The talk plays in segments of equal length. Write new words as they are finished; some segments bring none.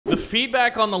The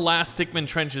feedback on the last Stickman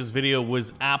Trenches video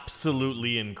was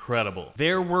absolutely incredible.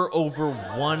 There were over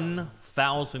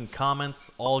 1,000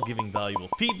 comments, all giving valuable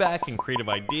feedback and creative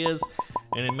ideas,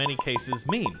 and in many cases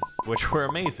memes, which were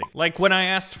amazing. Like when I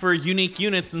asked for unique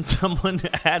units and someone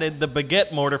added the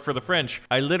baguette mortar for the French,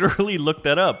 I literally looked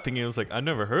that up thinking, I was like, I've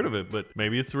never heard of it, but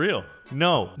maybe it's real.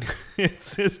 No,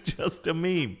 it's just a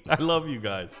meme. I love you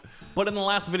guys. But in the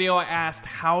last video, I asked,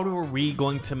 how are we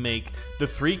going to make the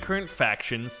three current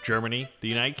factions, Germany, the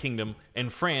United Kingdom,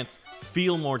 and France,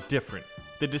 feel more different?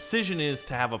 The decision is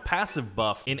to have a passive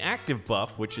buff, an active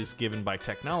buff, which is given by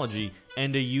technology,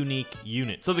 and a unique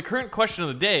unit. So the current question of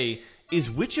the day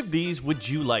is, which of these would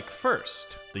you like first?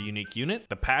 The unique unit,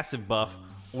 the passive buff,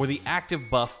 or the active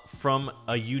buff from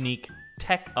a unique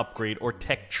tech upgrade or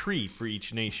tech tree for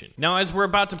each nation? Now, as we're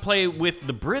about to play with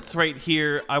the Brits right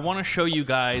here, I want to show you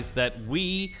guys that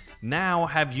we now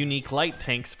have unique light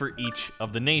tanks for each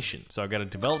of the nations. So I've got a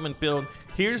development build.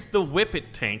 Here's the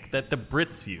Whippet tank that the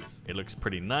Brits use. It looks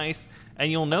pretty nice,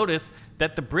 and you'll notice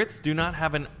that the Brits do not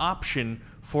have an option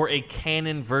for a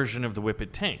cannon version of the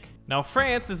Whippet tank. Now,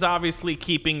 France is obviously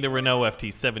keeping the Renault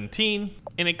FT17,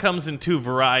 and it comes in two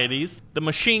varieties, the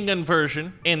machine gun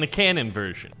version and the cannon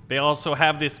version. They also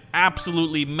have this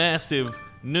absolutely massive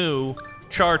new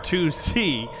Char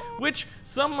 2C, which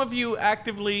some of you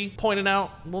actively pointed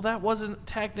out, well, that wasn't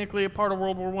technically a part of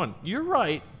World War I. You're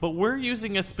right, but we're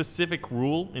using a specific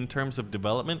rule in terms of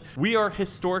development. We are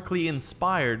historically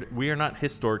inspired, we are not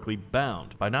historically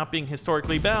bound. By not being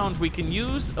historically bound, we can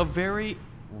use a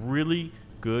really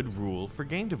good rule for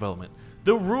game development.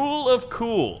 The rule of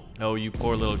cool. Oh, you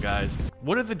poor little guys.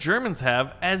 What do the Germans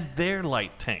have as their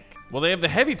light tank? Well, they have the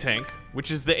heavy tank,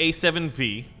 which is the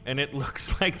A7V, and it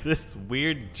looks like this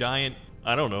weird giant,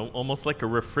 I don't know, almost like a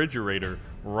refrigerator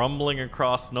rumbling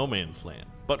across no man's land.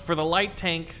 But for the light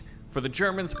tank, for the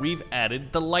Germans, we've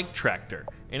added the light tractor,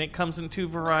 and it comes in two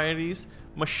varieties,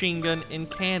 machine gun and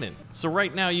cannon. So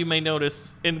right now you may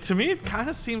notice, and to me it kind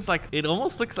of seems like, it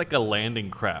almost looks like a landing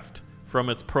craft from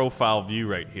its profile view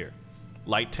right here.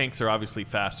 Light tanks are obviously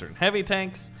faster than heavy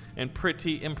tanks, and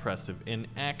pretty impressive in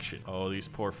action. Oh, these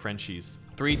poor Frenchies.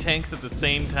 3 tanks at the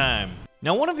same time.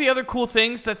 Now, one of the other cool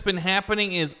things that's been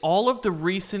happening is all of the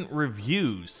recent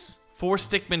reviews for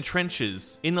Stickman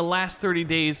Trenches in the last 30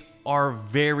 days are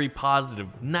very positive.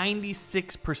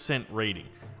 96% rating.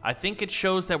 I think it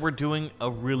shows that we're doing a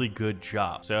really good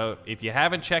job. So if you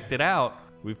haven't checked it out,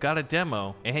 we've got a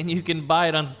demo, and you can buy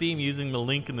it on Steam using the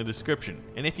link in the description.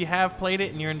 And if you have played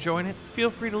it and you're enjoying it, feel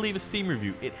free to leave a Steam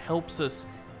review. It helps us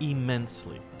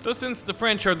immensely. So since the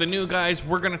French are the new guys,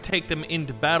 we're gonna take them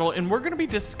into battle, and we're gonna be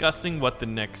discussing what the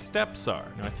next steps are.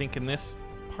 Now, I think in this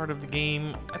part of the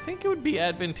game, I think it would be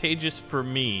advantageous for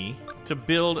me to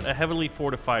build a heavily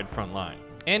fortified front line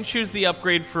and choose the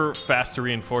upgrade for faster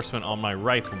reinforcement on my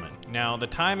riflemen. Now, the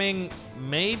timing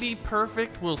may be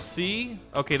perfect, we'll see.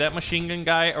 Okay, that machine gun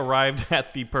guy arrived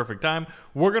at the perfect time.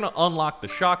 We're gonna unlock the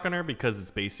shotgunner because it's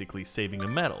basically saving the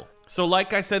metal. So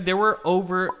like I said, there were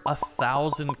over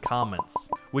 1,000 comments,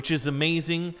 which is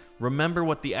amazing. Remember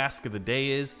what the ask of the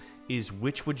day is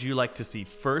which would you like to see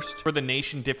first? For the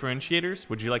nation differentiators,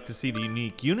 would you like to see the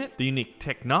unique unit, the unique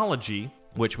technology,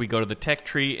 which we go to the tech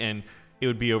tree and it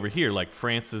would be over here, like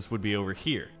France's would be over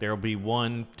here. There'll be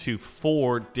 1 to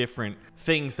 4 different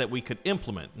things that we could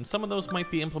implement. And some of those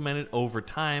might be implemented over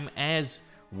time as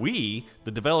we,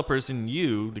 the developers, and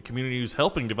you, the community who's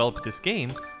helping develop this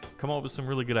game, come up with some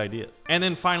really good ideas. And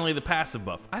then finally, the passive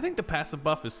buff. I think the passive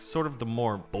buff is sort of the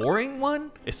more boring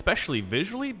one, especially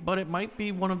visually, but it might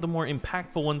be one of the more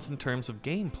impactful ones in terms of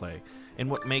gameplay and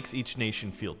what makes each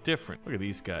nation feel different. Look at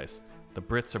these guys. The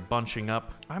Brits are bunching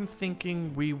up. I'm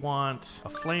thinking we want a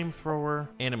flamethrower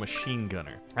and a machine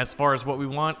gunner. As far as what we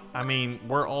want, I mean,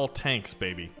 we're all tanks,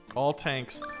 baby. All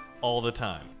tanks, all the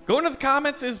time. Going to the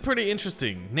comments is pretty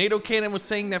interesting. NATO Cannon was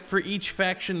saying that for each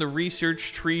faction, the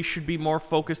research tree should be more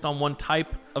focused on one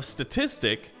type of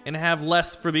statistic and have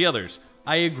less for the others.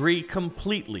 I agree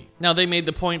completely. Now, they made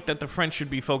the point that the French should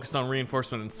be focused on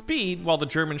reinforcement and speed, while the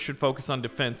Germans should focus on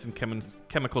defense and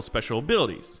chemical special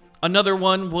abilities. Another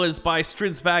one was by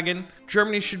Stridswagen.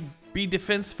 Germany should be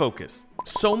defense focused.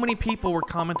 So many people were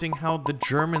commenting how the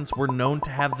Germans were known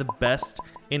to have the best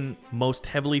and most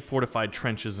heavily fortified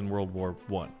trenches in World War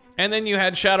I. And then you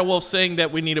had Shadow Wolf saying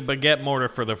that we need a baguette mortar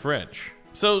for the French.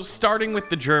 So starting with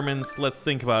the Germans, let's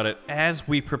think about it as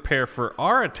we prepare for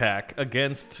our attack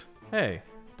against, hey,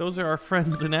 those are our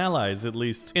friends and allies, at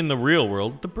least in the real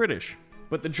world, the British.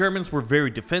 But the Germans were very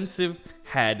defensive,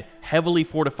 had heavily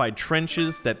fortified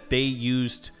trenches that they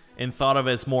used and thought of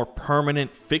as more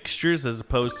permanent fixtures as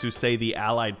opposed to, say, the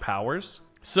Allied powers.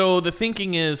 So the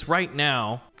thinking is, right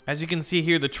now, As you can see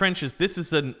here, the trenches, this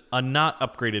is a not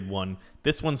upgraded one.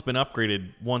 This one's been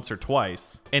upgraded once or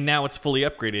twice, and now it's fully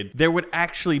upgraded. There would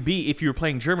actually be, if you were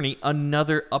playing Germany,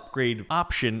 another upgrade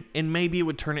option, and maybe it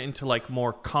would turn it into like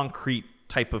more concrete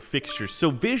type of fixtures.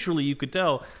 So visually, you could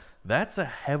tell that's a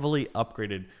heavily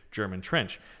upgraded German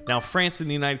trench. Now, France and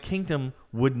the United Kingdom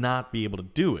would not be able to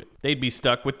do it. They'd be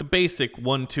stuck with the basic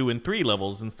 1, 2, and 3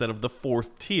 levels instead of the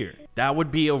 4th tier. That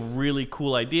would be a really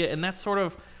cool idea, and that's sort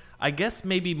of, I guess,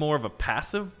 maybe more of a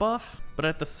passive buff, but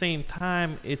at the same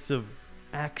time, it's a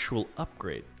actual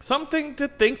upgrade. Something to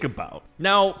think about.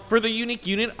 Now, for the unique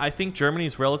unit, I think Germany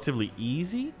is relatively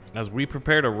easy. As we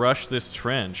prepare to rush this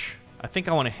trench, I think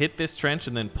I want to hit this trench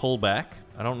and then pull back.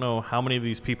 I don't know how many of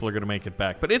these people are going to make it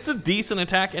back, but it's a decent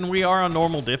attack, and we are on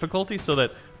normal difficulty so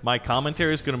that my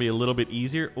commentary is going to be a little bit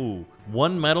easier. Ooh,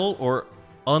 1 medal or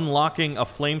unlocking a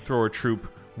flamethrower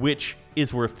troop, which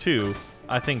is worth 2.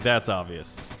 I think that's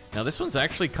obvious. Now, this one's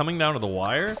actually coming down to the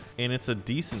wire, and it's a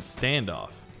decent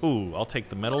standoff. Ooh, I'll take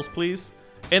the medals, please.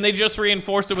 And they just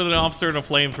reinforced it with an officer and a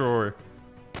flamethrower.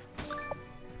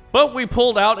 But we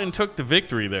pulled out and took the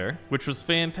victory there, which was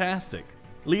fantastic,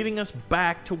 leading us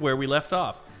back to where we left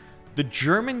off. The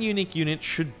German unique unit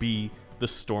should be the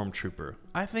Stormtrooper.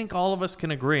 I think all of us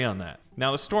can agree on that. Now,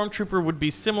 the Stormtrooper would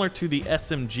be similar to the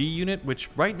SMG unit, which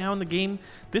right now in the game,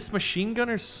 this machine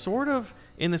gunner's sort of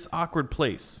in this awkward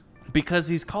place, because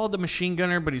he's called the machine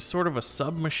gunner, but he's sort of a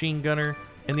sub-machine gunner.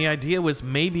 And the idea was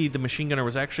maybe the machine gunner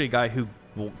was actually a guy who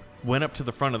went up to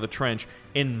the front of the trench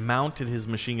and mounted his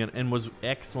machine gun and was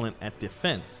excellent at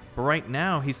defense. But right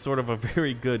now, he's sort of a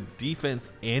very good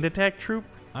defense and attack troop.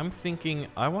 I'm thinking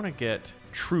I want to get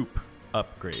troop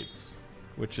upgrades,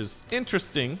 which is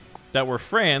interesting that we're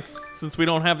France, since we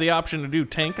don't have the option to do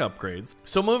tank upgrades.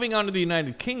 So moving on to the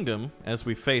United Kingdom, as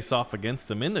we face off against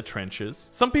them in the trenches,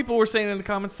 some people were saying in the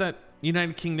comments that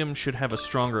United Kingdom should have a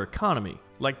stronger economy,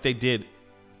 like they did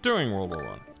during World War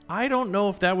I. I don't know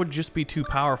if that would just be too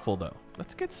powerful, though.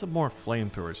 Let's get some more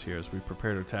flamethrowers here as we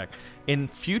prepare to attack.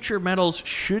 And future medals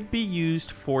should be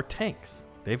used for tanks.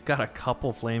 They've got a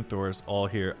couple flamethrowers all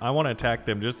here. I want to attack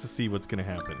them just to see what's going to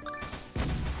happen.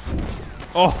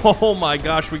 Oh my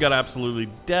gosh, we got absolutely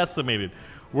decimated.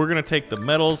 We're going to take the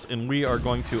medals, and we are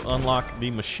going to unlock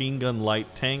the machine gun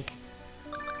light tank.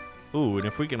 Ooh, and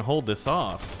if we can hold this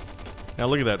off. Now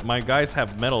look at that. My guys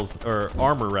have medals, or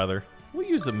armor rather. We'll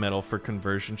use a medal for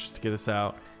conversion just to get us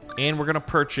out. And we're going to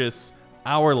purchase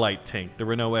our light tank, the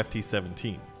Renault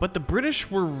FT-17. But the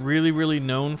British were really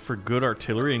known for good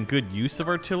artillery and good use of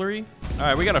artillery. All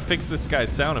right, we got to fix this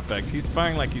guy's sound effect. He's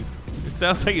firing like it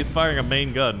sounds like he's firing a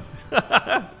main gun.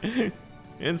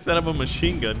 Instead of a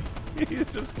machine gun.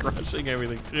 He's just crushing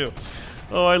everything too.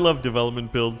 Oh, I love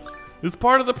development builds. It's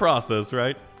part of the process,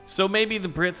 right? So maybe the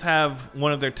Brits have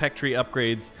one of their tech tree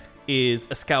upgrades is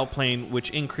a scout plane,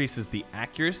 which increases the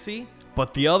accuracy.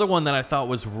 But the other one that I thought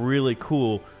was really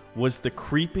cool was the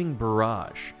creeping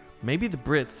barrage. Maybe the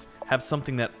Brits have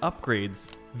something that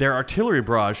upgrades their artillery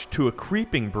barrage to a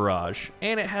creeping barrage,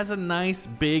 and it has a nice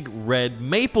big red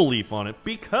maple leaf on it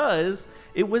because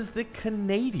it was the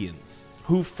Canadians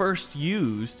who first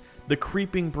used the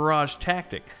creeping barrage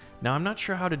tactic. Now, I'm not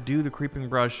sure how to do the creeping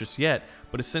barrage just yet,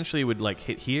 but essentially it would like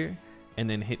hit here, and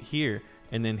then hit here,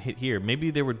 and then hit here.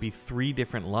 Maybe there would be 3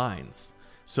 different lines.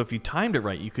 So if you timed it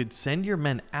right, you could send your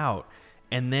men out,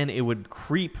 and then it would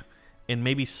creep and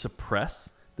maybe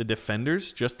suppress the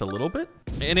defenders just a little bit.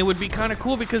 And it would be kind of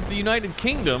cool because the United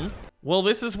Kingdom, well,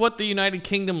 this is what the United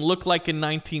Kingdom looked like in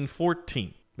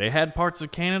 1914. They had parts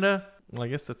of Canada. Well, I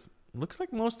guess that's looks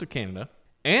like most of Canada.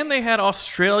 And they had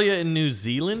Australia and New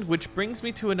Zealand, which brings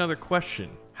me to another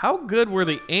question. How good were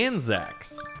the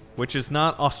Anzacs? Which is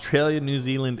not Australia, New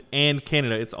Zealand, and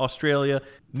Canada. It's Australia,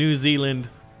 New Zealand,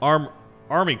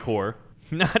 Army Corps.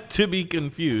 Not to be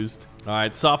confused. All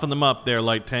right, soften them up there,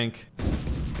 light tank.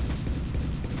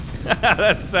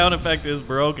 That sound effect is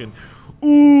broken.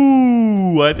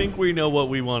 Ooh, I think we know what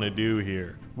we want to do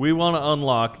here. We want to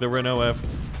unlock the Renault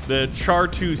the Char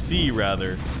 2C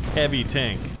rather, heavy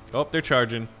tank. Oh, they're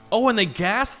charging. Oh, and they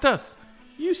gassed us.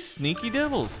 You sneaky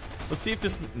devils. Let's see if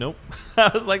this, nope.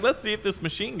 I was like, let's see if this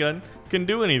machine gun can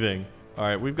do anything. All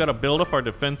right, we've got to build up our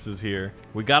defenses here.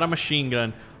 We got a machine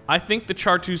gun. I think the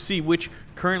Char 2C, which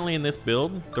currently in this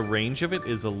build, the range of it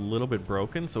is a little bit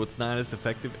broken, so it's not as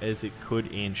effective as it could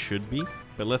and should be.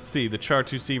 But let's see, the Char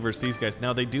 2C versus these guys.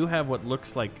 Now, they do have what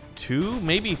looks like 2,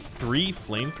 maybe 3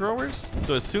 flamethrowers.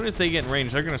 So as soon as they get in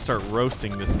range, they're going to start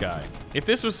roasting this guy. If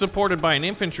this was supported by an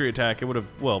infantry attack, it would have,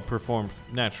 well, performed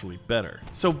naturally better.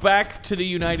 So back to the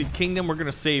United Kingdom. We're going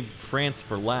to save France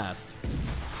for last.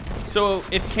 So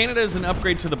if Canada is an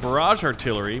upgrade to the barrage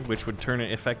artillery, which would turn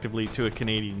it effectively to a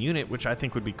Canadian unit, which I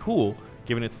think would be cool,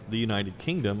 given it's the United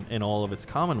Kingdom and all of its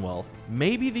Commonwealth,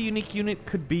 maybe the unique unit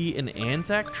could be an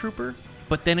Anzac trooper,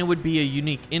 but then it would be a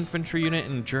unique infantry unit,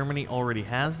 and Germany already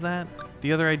has that.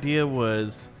 The other idea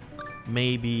was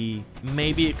maybe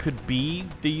it could be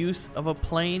the use of a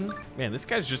plane. Man, this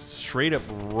guy's just straight up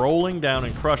rolling down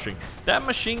and crushing. That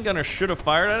machine gunner should have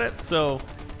fired at it, so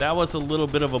that was a little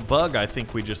bit of a bug I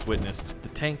think we just witnessed. The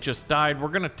tank just died. We're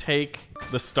gonna take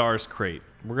the stars crate.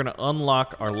 We're gonna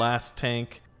unlock our last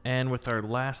tank, and with our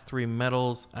last 3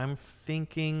 medals, I'm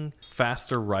thinking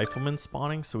faster rifleman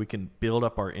spawning so we can build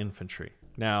up our infantry.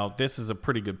 Now, this is a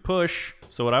pretty good push,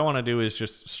 so what I want to do is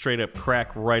just straight up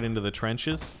crack right into the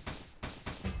trenches.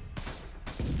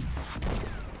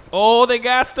 Oh, they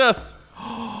gassed us!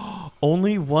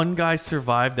 Only one guy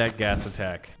survived that gas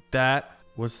attack. That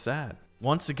was sad.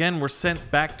 Once again, we're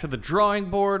sent back to the drawing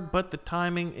board, but the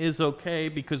timing is okay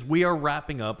because we are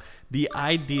wrapping up the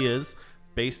ideas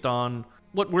based on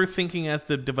what we're thinking as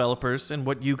the developers and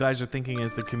what you guys are thinking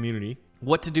as the community.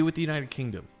 What to do with the United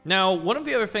Kingdom. Now, one of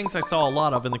the other things I saw a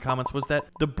lot of in the comments was that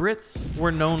the Brits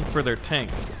were known for their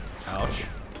tanks. Ouch.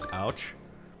 Ouch.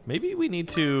 Maybe we need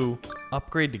to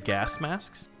upgrade to gas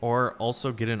masks or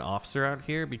also get an officer out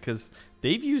here because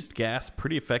they've used gas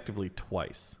pretty effectively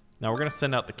twice. Now we're gonna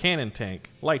send out the cannon tank,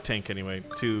 light tank anyway,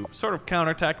 to sort of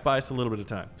counterattack, buy us a little bit of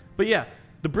time. But yeah,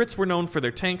 the Brits were known for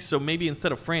their tanks, so maybe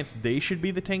instead of France, they should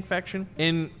be the tank faction.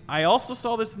 And I also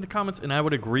saw this in the comments and I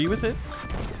would agree with it.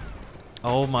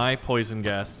 Oh my poison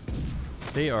gas.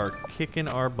 They are kicking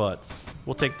our butts.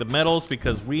 We'll take the medals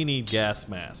because we need gas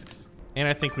masks. And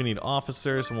I think we need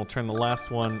officers, and we'll turn the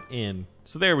last one in.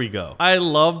 So there we go. I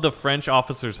love the French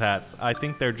officers' hats. I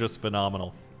think they're just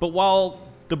phenomenal. But while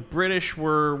the British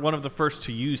were one of the first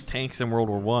to use tanks in World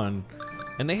War I,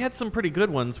 and they had some pretty good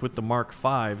ones with the Mark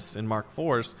Vs and Mark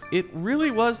IVs, it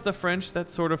really was the French that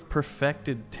sort of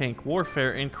perfected tank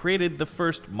warfare and created the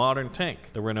first modern tank,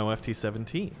 the Renault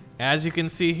FT-17. As you can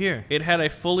see here, it had a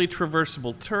fully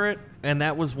traversable turret, and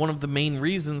that was one of the main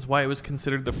reasons why it was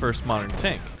considered the first modern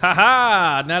tank.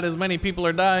 Haha! Not as many people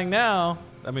are dying now.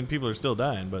 I mean, people are still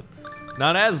dying, but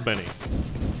not as many.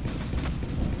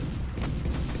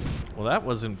 Well, that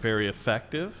wasn't very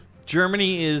effective.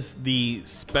 Germany is the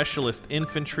specialist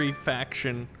infantry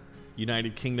faction.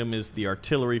 United Kingdom is the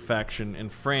artillery faction.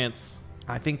 And France,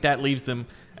 I think that leaves them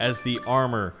as the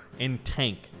armor and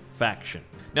tank faction.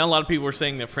 Now, a lot of people are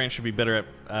saying that France should be better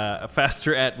at,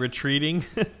 faster at retreating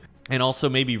and also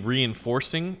maybe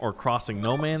reinforcing or crossing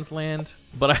no man's land.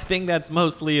 But I think that's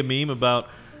mostly a meme about,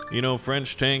 you know,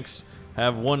 French tanks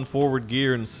have 1 forward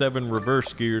gear and 7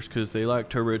 reverse gears because they like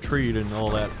to retreat and all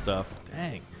that stuff.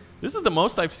 Dang. This is the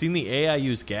most I've seen the AI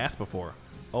use gas before.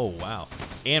 Oh, wow.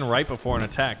 And right before an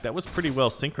attack. That was pretty well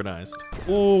synchronized.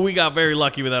 Ooh, we got very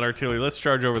lucky with that artillery. Let's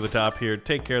charge over the top here.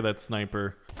 Take care of that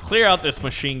sniper. Clear out this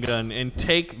machine gun and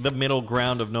take the middle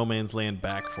ground of no man's land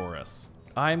back for us.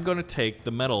 I'm going to take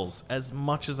the medals as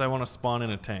much as I want to spawn in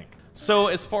a tank. So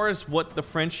as far as what the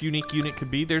French unique unit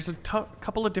could be, there's a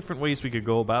couple of different ways we could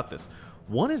go about this.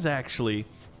 One is actually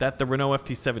that the Renault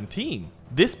FT-17,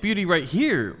 this beauty right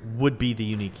here, would be the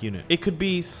unique unit. It could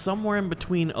be somewhere in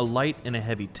between a light and a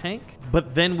heavy tank,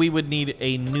 but then we would need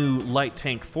a new light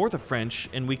tank for the French,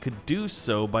 and we could do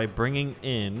so by bringing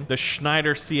in the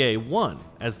Schneider CA-1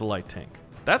 as the light tank.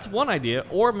 That's one idea,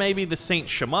 or maybe the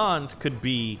Saint-Chamond could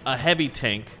be a heavy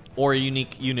tank or a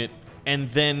unique unit, and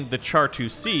then the Char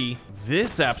 2C,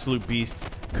 this absolute beast,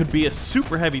 could be a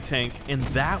super heavy tank, and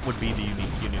that would be the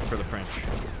unique unit for the French.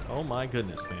 Oh my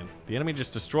goodness, man. The enemy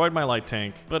just destroyed my light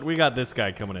tank, but we got this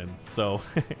guy coming in. So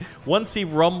once he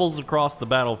rumbles across the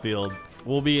battlefield,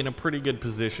 we'll be in a pretty good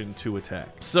position to attack.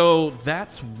 So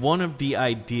that's one of the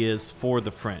ideas for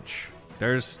the French.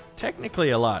 There's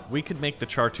technically a lot. We could make the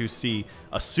Char 2C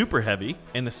a super heavy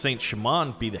and the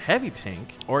Saint-Chamond be the heavy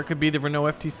tank, or it could be the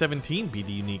Renault FT-17 be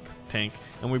the unique tank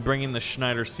and we bring in the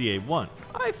Schneider CA-1.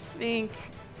 I think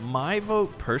my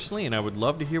vote personally, and I would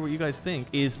love to hear what you guys think,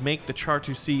 is make the Char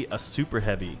 2C a super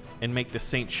heavy and make the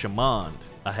Saint-Chamond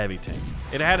a heavy tank.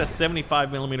 It had a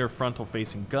 75mm frontal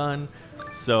facing gun,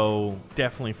 so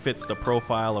definitely fits the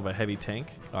profile of a heavy tank.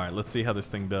 All right, let's see how this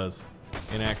thing does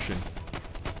in action.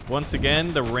 Once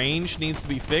again, the range needs to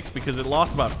be fixed because it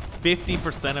lost about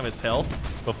 50% of its health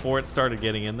before it started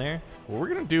getting in there. What we're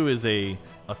gonna do is a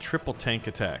triple tank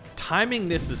attack. Timing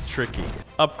this is tricky.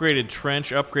 Upgraded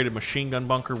trench, upgraded machine gun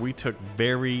bunker. We took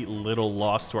very little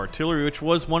loss to artillery, which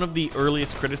was one of the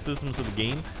earliest criticisms of the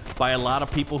game by a lot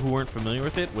of people who weren't familiar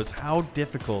with it, was how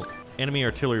difficult enemy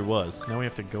artillery was. Now we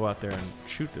have to go out there and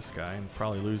shoot this guy and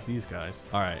probably lose these guys.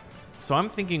 All right. So I'm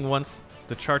thinking once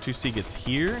the Char 2C gets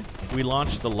here, we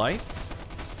launch the lights.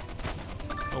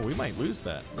 Oh, we might lose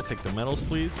that. We'll take the medals,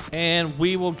 please. And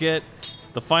we will get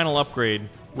the final upgrade,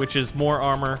 which is more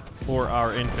armor for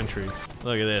our infantry.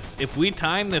 Look at this. If we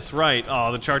time this right,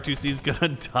 oh, the Char 2C is gonna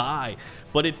die.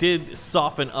 But it did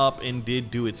soften up and did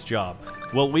do its job.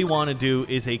 What we want to do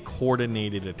is a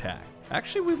coordinated attack.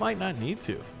 Actually, we might not need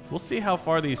to. We'll see how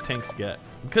far these tanks get,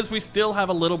 because we still have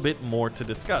a little bit more to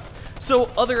discuss. So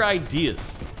other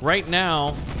ideas. Right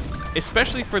now,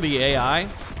 especially for the AI,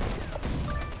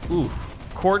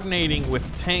 coordinating with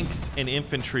tanks and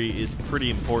infantry is pretty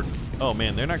important. Oh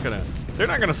man, they're not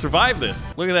gonna survive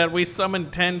this. Look at that, we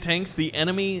summoned 10 tanks. The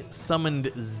enemy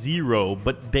summoned 0,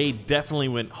 but they definitely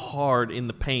went hard in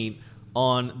the paint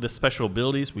on the special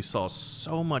abilities. We saw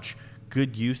so much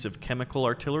good use of chemical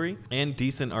artillery and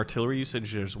decent artillery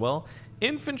usage as well.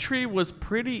 Infantry was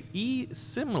pretty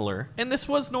similar, and this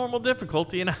was normal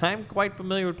difficulty, and I'm quite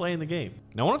familiar with playing the game.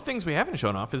 Now, one of the things we haven't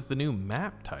shown off is the new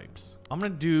map types. I'm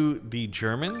gonna do the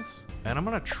Germans, and I'm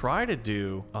gonna try to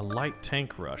do a light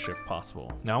tank rush if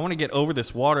possible. Now, I wanna get over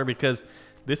this water because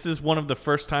this is one of the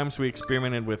first times we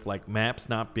experimented with like maps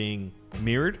not being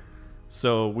mirrored.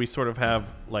 So we sort of have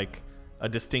like a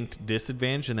distinct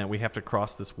disadvantage in that we have to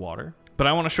cross this water. But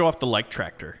I wanna show off the light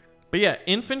tractor. But yeah,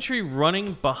 infantry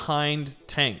running behind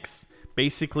tanks,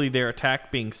 basically their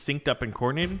attack being synced up and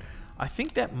coordinated. I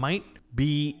think that might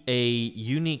be a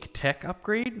unique tech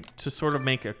upgrade to sort of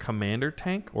make a commander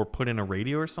tank or put in a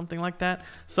radio or something like that.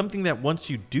 Something that once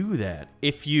you do that,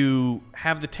 if you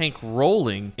have the tank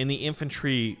rolling and the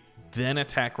infantry then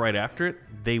attack right after it,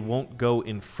 they won't go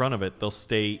in front of it. They'll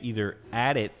stay either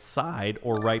at its side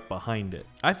or right behind it.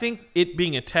 I think it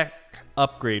being a tech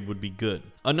upgrade would be good.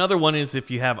 Another one is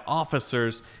if you have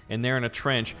officers and they're in a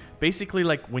trench, basically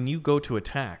like when you go to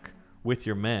attack with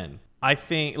your men, I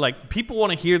think like people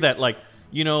want to hear that, like,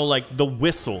 you know, like the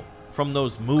whistle from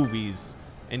those movies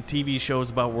and TV shows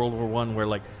about World War I where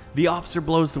like the officer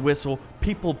blows the whistle,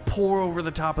 people pour over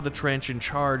the top of the trench and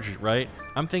charge, right?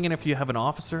 I'm thinking if you have an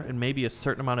officer and maybe a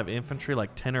certain amount of infantry,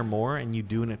 like 10 or more, and you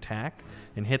do an attack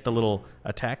and hit the little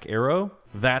attack arrow,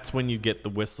 that's when you get the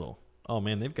whistle. Oh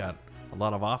man, they've got a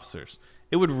lot of officers.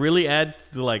 It would really add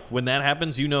to, like, when that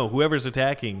happens, you know whoever's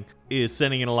attacking is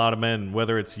sending in a lot of men,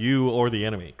 whether it's you or the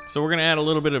enemy. So we're gonna add a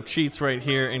little bit of cheats right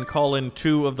here and call in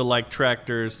 2 of the light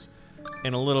tractors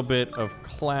and a little bit of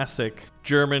classic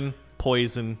German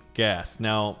poison gas.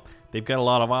 Now, they've got a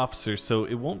lot of officers, so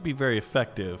it won't be very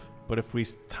effective. But if we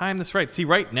time this right, see,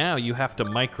 right now you have to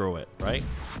micro it, right?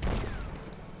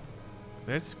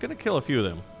 It's gonna kill a few of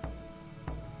them.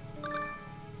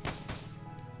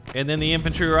 And then the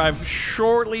infantry arrive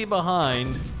shortly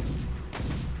behind.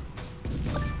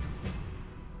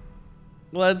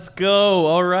 Let's go.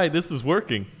 All right, this is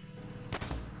working.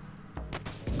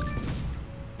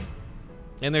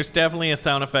 And there's definitely a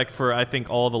sound effect for, I think,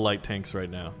 all the light tanks right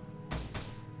now.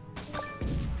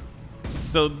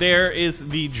 So there is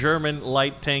the German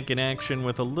light tank in action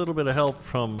with a little bit of help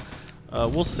from,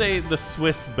 we'll say, the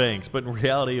Swiss banks, but in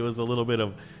reality it was a little bit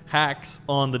of hacks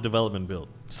on the development build.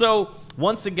 So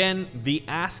once again, the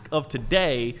ask of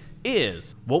today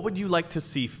is, what would you like to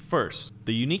see first?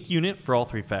 The unique unit for all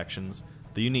 3 factions,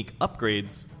 the unique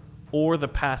upgrades, or the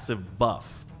passive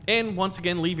buff? And once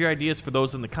again, leave your ideas for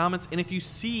those in the comments. And if you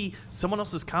see someone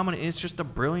else's comment and it's just a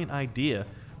brilliant idea,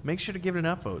 make sure to give it an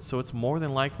upvote so it's more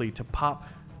than likely to pop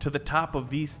to the top of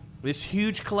this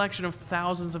huge collection of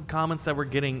thousands of comments that we're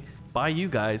getting by you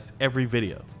guys every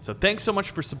video. So thanks so much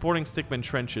for supporting Stickman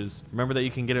Trenches. Remember that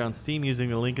you can get it on Steam using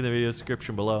the link in the video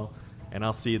description below, and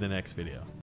I'll see you in the next video.